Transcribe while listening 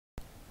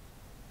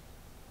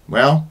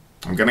well,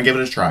 I'm going to give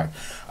it a try.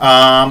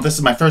 This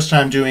is my first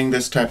time doing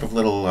this type of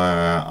little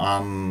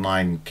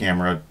online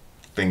camera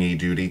thingy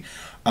duty.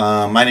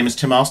 My name is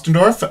Tim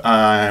Ostendorf.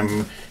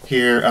 I'm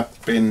here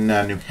up in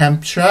New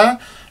Hampshire,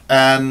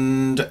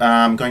 and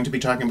I'm going to be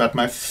talking about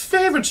my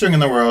favorite singer in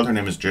the world. Her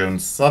name is Joan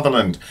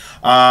Sutherland.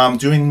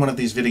 Doing one of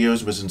these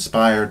videos was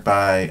inspired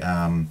by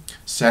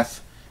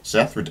Seth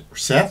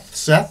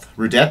Rudutsky,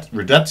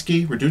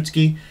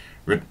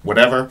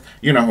 whatever.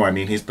 You know who I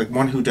mean. He's the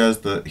one who does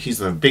he's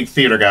the big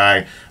theater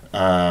guy,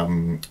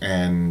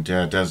 and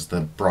does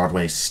the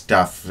Broadway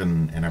stuff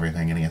and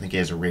everything. And I think he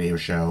has a radio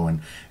show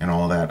and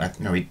all that.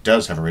 No, he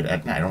does have a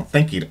radio. I don't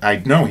think I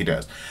know he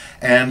does.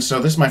 And so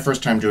this is my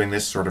first time doing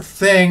this sort of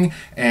thing,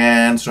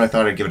 and so I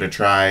thought I'd give it a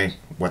try.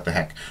 What the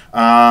heck?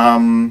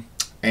 And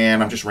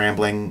I'm just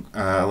rambling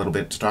a little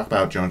bit to talk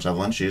about Joan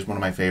Sutherland. She's one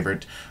of my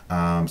favorite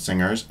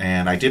singers,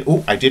 and I did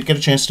get a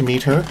chance to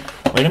meet her.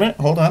 Wait a minute,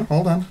 hold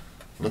on.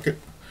 Look at,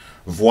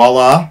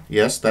 voila,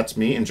 yes, that's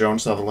me and Joan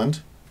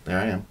Sutherland. There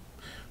I am,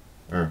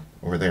 or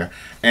over there.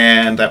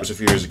 And that was a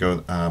few years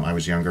ago. I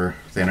was younger,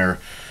 thinner,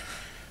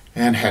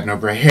 and had no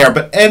gray hair.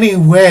 But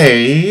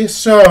anyway,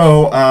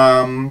 so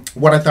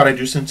what I thought I'd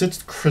do, since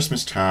it's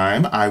Christmas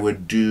time, I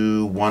would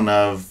do one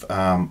of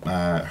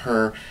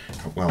her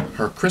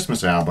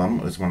Christmas album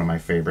is one of my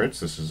favorites.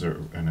 This is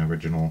an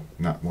original,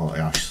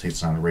 actually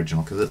it's not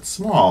original because it's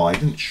small. I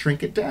didn't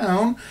shrink it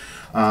down,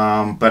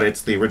 but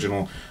it's the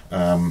original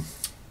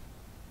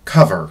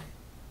cover.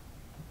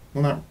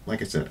 Well, not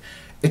like I said.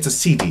 It's a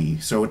CD,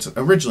 so it's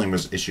originally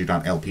was issued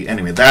on LP.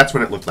 Anyway, that's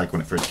what it looked like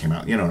when it first came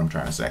out. You know what I'm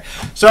trying to say.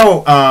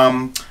 So,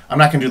 I'm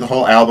not going to do the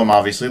whole album,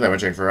 obviously. That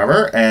would take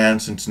forever.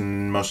 And since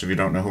most of you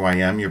don't know who I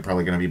am, you're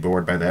probably going to be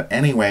bored by that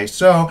anyway.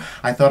 So,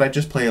 I thought I'd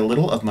just play a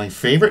little of my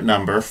favorite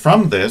number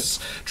from this,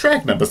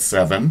 track number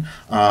 7,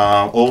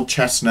 Old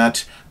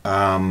Chestnut,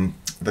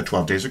 the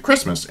 12 Days of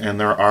Christmas. And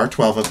there are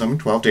 12 of them,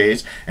 12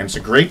 days, and it's a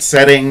great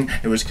setting.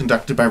 It was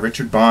conducted by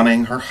Richard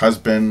Bonning, her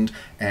husband,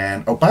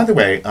 and, oh, by the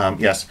way,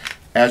 yes,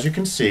 as you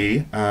can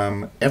see,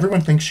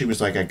 everyone thinks she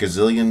was like a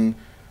gazillion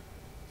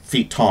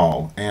feet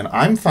tall, and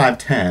I'm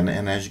 5'10",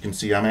 and as you can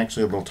see, I'm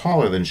actually a little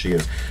taller than she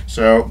is.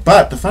 So,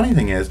 but the funny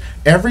thing is,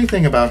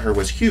 everything about her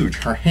was huge.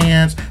 Her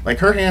hands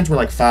were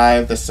like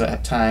 5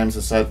 times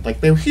the size,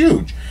 like they were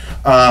huge,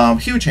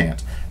 huge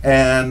hands.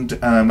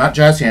 And not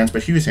jazz hands,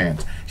 but huge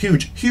hands.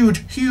 Huge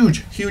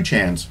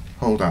hands.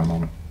 Hold on a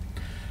moment.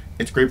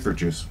 It's grapefruit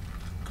juice.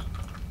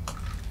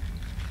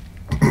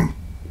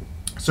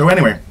 So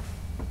anyway,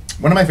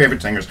 one of my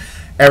favorite singers.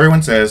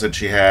 Everyone says that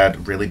she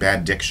had really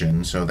bad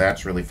diction, so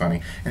that's really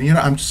funny. And you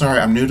know, I'm sorry,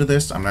 I'm new to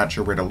this. I'm not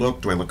sure where to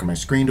look. Do I look at my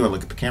screen? Do I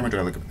look at the camera? Do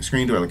I look at the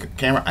screen? Do I look at the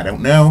camera? I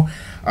don't know.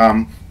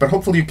 But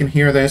hopefully you can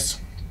hear this,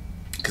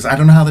 because I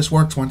don't know how this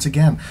works once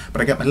again.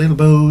 But I got my little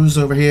bows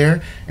over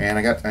here,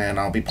 and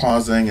I'll be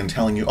pausing and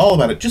telling you all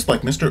about it, just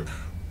like Mr.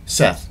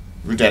 Seth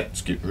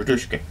Rudutsky,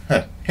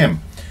 him.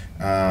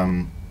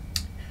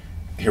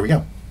 Here we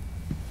go.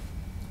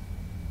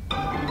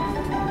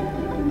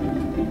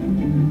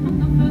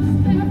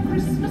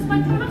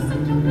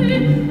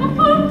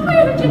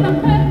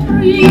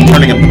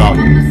 Turning up the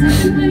volume.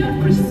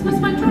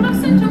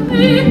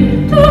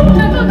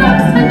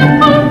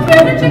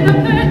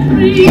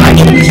 I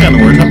can't understand the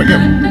words. How about you?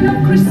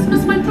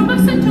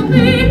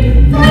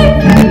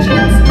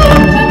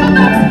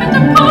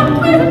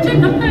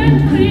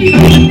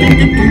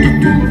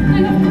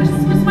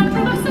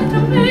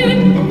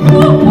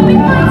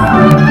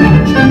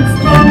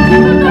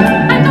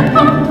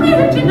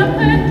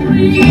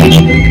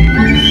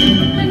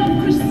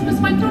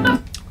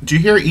 Do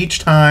you hear each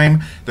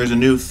time there's a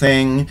new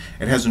thing?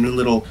 It has a new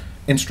little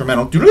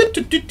instrumental,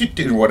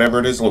 whatever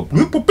it is,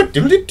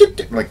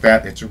 like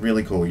that. It's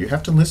really cool. You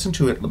have to listen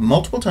to it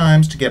multiple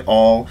times to get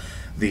all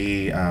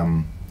the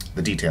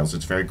details.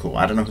 It's very cool.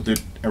 I don't know who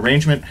the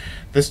arrangement.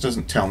 This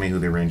doesn't tell me who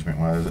the arrangement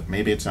was.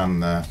 Maybe it's on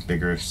the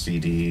bigger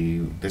CD.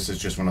 This is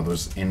just one of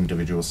those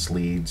individual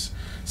sleeves.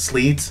 So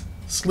it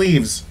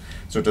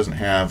doesn't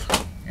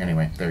have.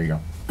 Anyway, there you go.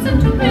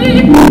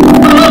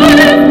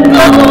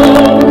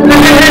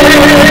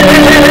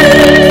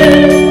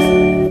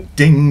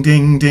 Ding,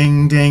 ding,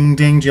 ding, ding,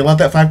 ding. Do you love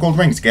that 5 gold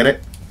rings? Get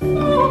it?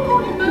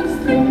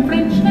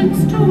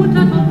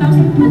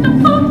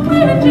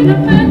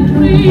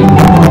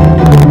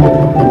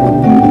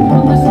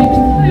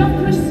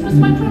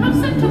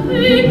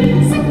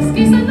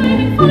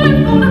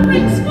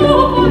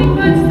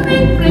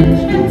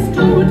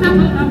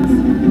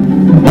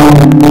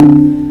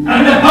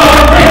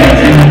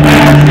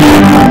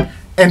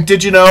 And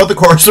did you know the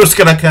chorus was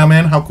going to come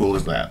in? How cool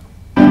is that?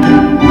 On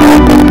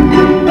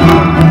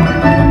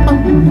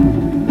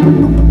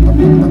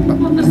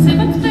the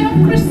 7th day of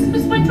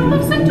Christmas, my true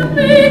love sent to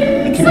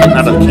me. I keep getting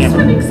out of the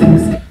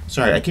camera.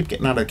 Sorry, I keep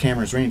getting out of the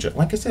camera's range.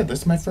 Like I said, this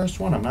is my first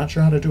one. I'm not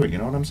sure how to do it. You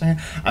know what I'm saying?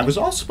 I was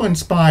also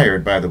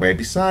inspired, by the way,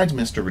 besides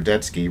Mr.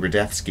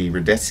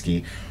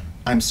 Rudutsky.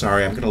 I'm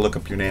sorry, I'm going to look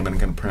up your name and I'm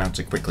going to pronounce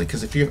it quickly,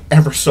 because if you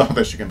ever saw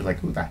this, you're going to be like,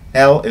 who the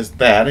hell is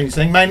that? And he's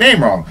saying my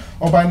name wrong.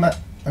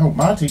 Oh,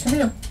 Monty, come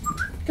here.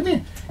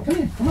 Come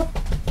up.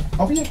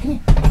 Over here, come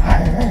here.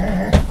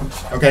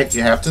 Okay,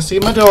 you have to see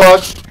my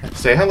dog.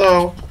 Say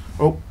hello.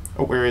 Oh,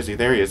 where is he?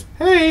 There he is.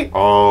 Hey.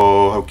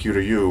 Oh, how cute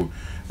are you?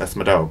 That's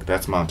my dog.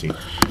 That's Monty.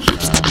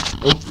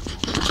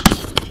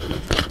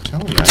 Tell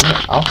me,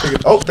 I'll figure.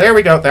 Oh, there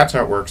we go. That's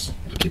how it works.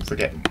 I keep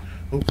forgetting.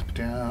 Oh,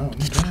 down,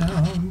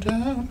 down,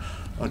 down.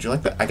 Oh, do you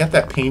like that? I got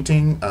that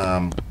painting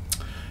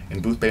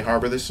in Booth Bay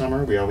Harbor this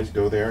summer. We always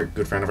go there. A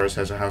good friend of ours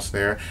has a house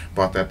there.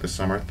 Bought that this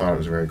summer. Thought it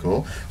was very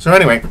cool. So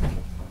anyway,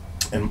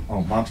 and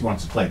Monty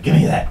wants to play. Give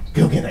me that.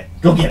 Go get it.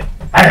 Go get it.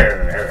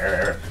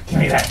 Arr, give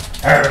me that.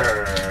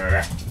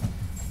 Arr.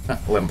 I'll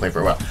let him play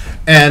for a while.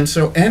 And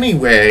so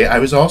anyway, I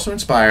was also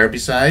inspired,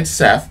 besides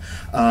Seth,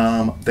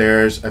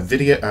 there's a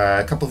video,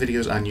 a couple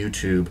videos on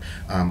YouTube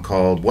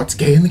called What's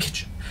Gay in the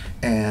Kitchen?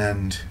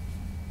 And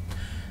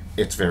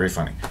it's very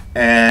funny.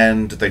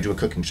 And they do a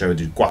cooking show. They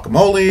did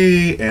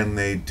guacamole, and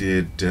they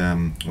did,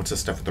 what's the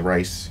stuff with the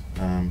rice?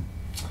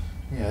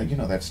 Yeah, you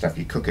know that stuff.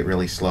 You cook it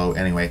really slow.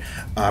 Anyway,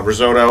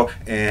 risotto,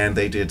 and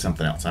they did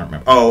something else. I don't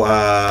remember. Oh,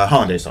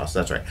 hollandaise sauce.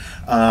 That's right.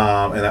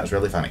 And that was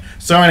really funny.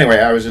 So anyway,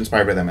 I was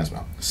inspired by them as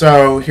well.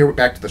 So here,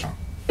 back to the song.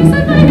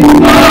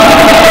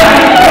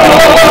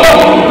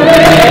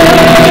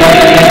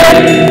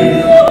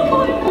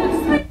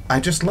 I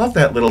just love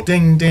that little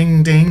ding,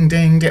 ding, ding,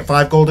 ding, ding.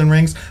 5 golden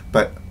rings.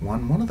 But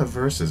one of the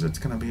verses, it's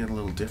going to be a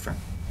little different.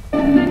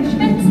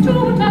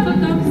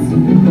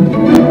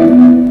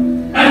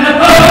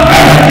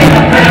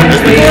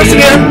 There's the chorus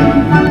again.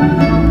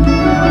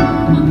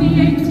 On the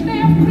 8th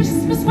day of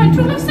Christmas, my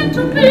true love sent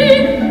to me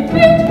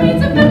 8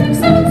 maids a milking,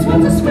 7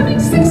 swans a swimming,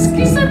 6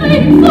 geese a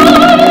laying, 5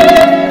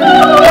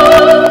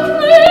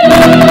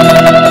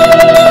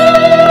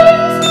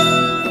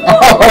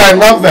 Oh, I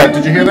love that.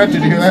 Did you hear that?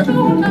 Did you hear that?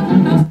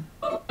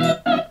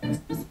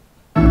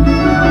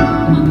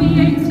 On the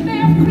 8th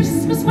day of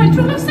Christmas, my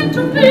true love sent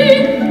to me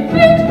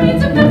 8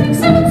 maids a milking,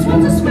 7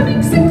 swans a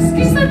swimming, 6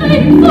 geese a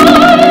laying,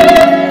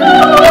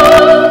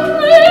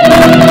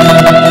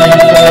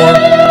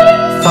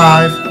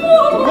 5.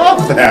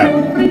 Love that.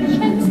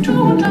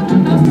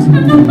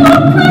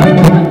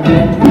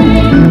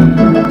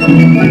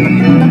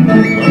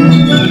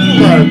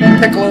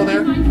 Piccolo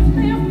there. On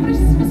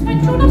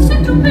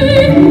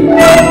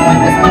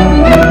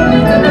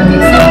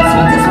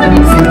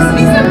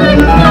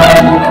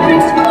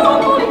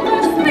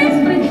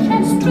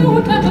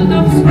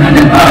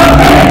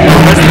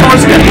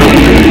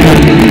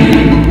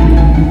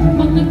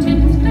the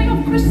 10th day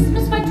of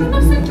Christmas, my true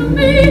love sent to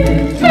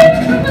me 10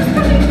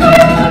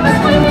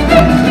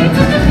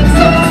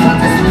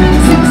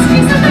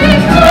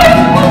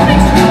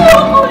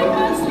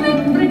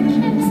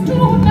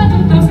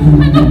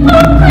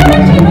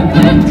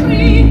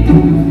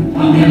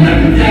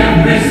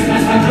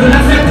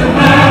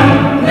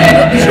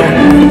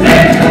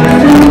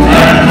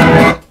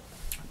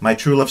 My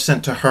true love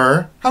sent to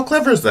her. How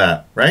clever is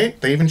that, right?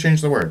 They even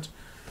changed the words.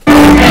 Ding,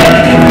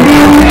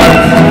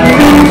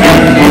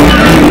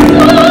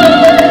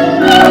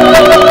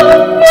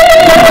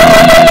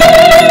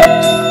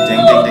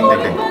 ding, ding,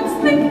 ding, ding.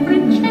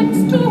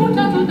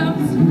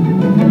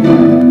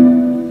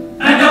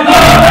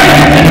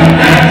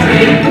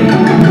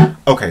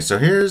 Okay, so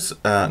here's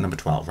number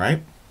 12,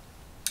 right?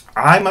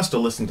 I must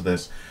have listened to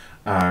this.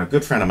 A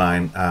good friend of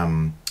mine,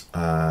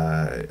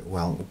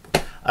 well,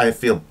 I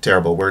feel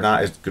terrible. We're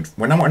not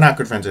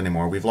good friends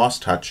anymore. We've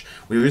lost touch.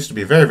 We used to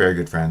be very, very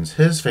good friends.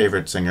 His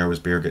favorite singer was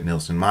Birgit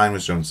Nilsson. Mine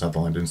was Joan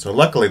Sutherland. And so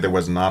luckily there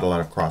was not a lot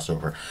of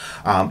crossover.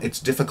 It's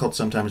difficult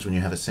sometimes when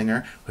you have a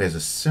singer who has a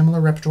similar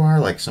repertoire.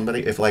 Like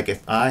somebody, if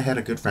I had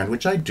a good friend,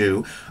 which I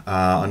do,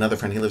 another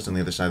friend, he lives on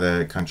the other side of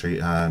the country,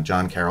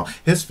 John Carroll,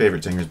 his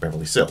favorite singer is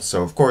Beverly Sills.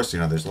 So of course,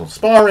 there's a little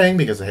sparring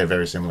because they have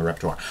very similar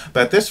repertoire.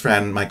 But this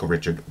friend, Michael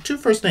Richard, 2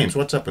 first names.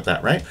 What's up with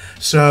that, right?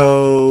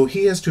 So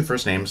he has 2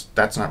 first names.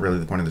 That's not really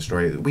the point of the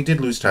story. We did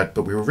lose touch,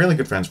 but we were really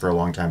good friends for a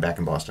long time back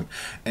in Boston.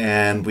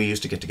 And we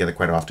used to get together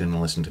quite often and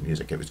listen to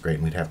music. It was great.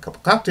 And we'd have a couple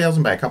cocktails,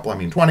 and by a couple I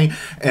mean 20,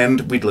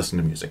 and we'd listen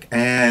to music.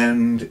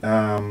 And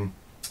where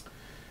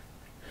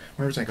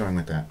was I going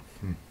with that?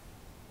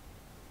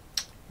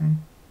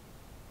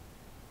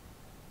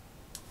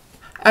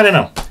 I don't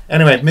know.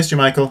 Anyway, miss you,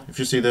 Michael, if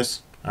you see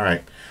this. All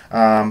right.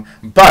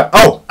 But,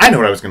 oh, I know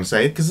what I was going to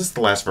say, because this is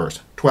the last verse.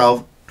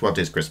 12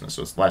 Days of Christmas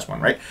was the last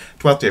one, right?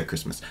 12th Day of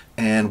Christmas.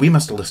 And we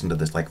must have listened to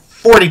this like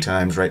 40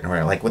 times right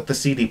now, like with the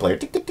CD player,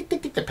 tick, tick, tick,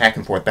 tick, tick, back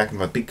and forth,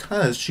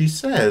 because she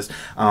says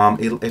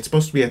it's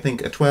supposed to be, I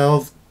think, a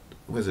 12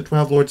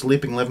 lords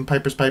leaping, 11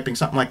 pipers piping,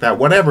 something like that,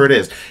 whatever it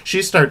is.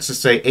 She starts to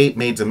say 8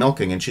 maids a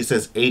milking, and she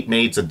says 8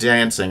 maids a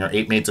dancing, or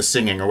 8 maids a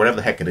singing, or whatever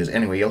the heck it is.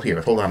 Anyway, you'll hear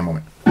it. Hold on a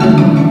moment.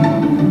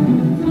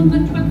 On the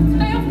 12th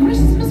day of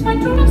Christmas, my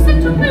true love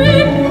sent to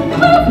me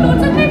 12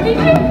 lords a leaping,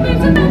 8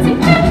 maids a dancing,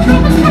 10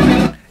 drummers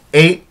drumming.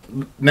 8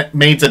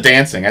 maids a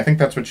dancing. I think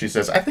that's what she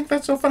says. I think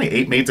that's so funny.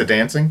 8 maids a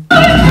dancing. On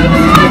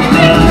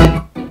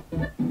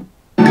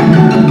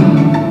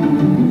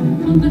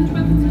the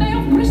 12th day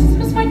of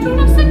Christmas, my true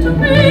love sent to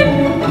me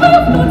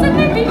 12 lords a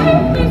leaping,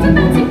 8 maids a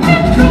dancing,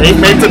 10 drummers. 8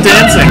 maids a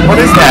dancing. What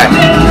is that?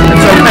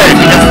 It's okay,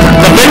 because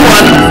the big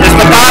one is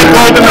the 5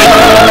 golden rings.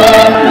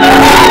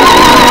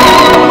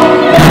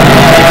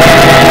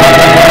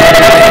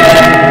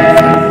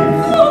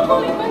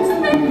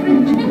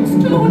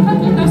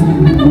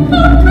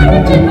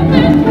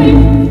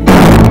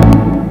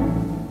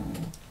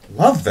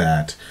 love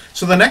that.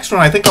 So the next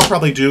one, I think I'll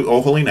probably do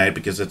Oh Holy Night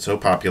because it's so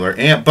popular.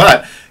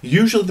 But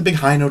usually the big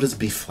high note is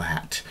B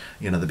flat.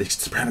 You know, the big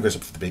soprano goes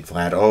up to the big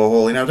flat. Oh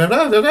Holy Night, da,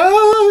 da, da,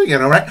 da, you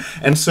know, right?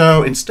 And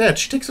so instead,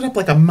 she takes it up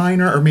like a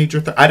minor or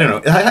major. I don't know.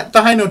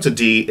 The high note's a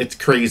D. It's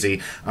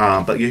crazy,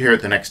 but you hear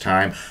it the next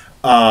time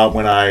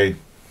when I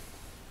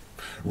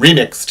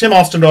remix Tim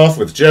Ostendorf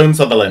with Joan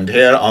Sutherland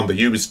here on the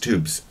Used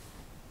Tubes.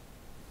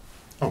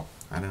 Oh,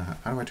 I don't know.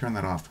 How do I turn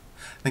that off?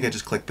 I think I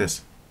just clicked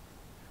this.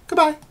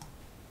 Goodbye.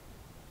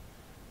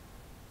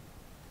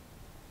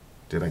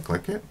 Did I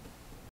click it?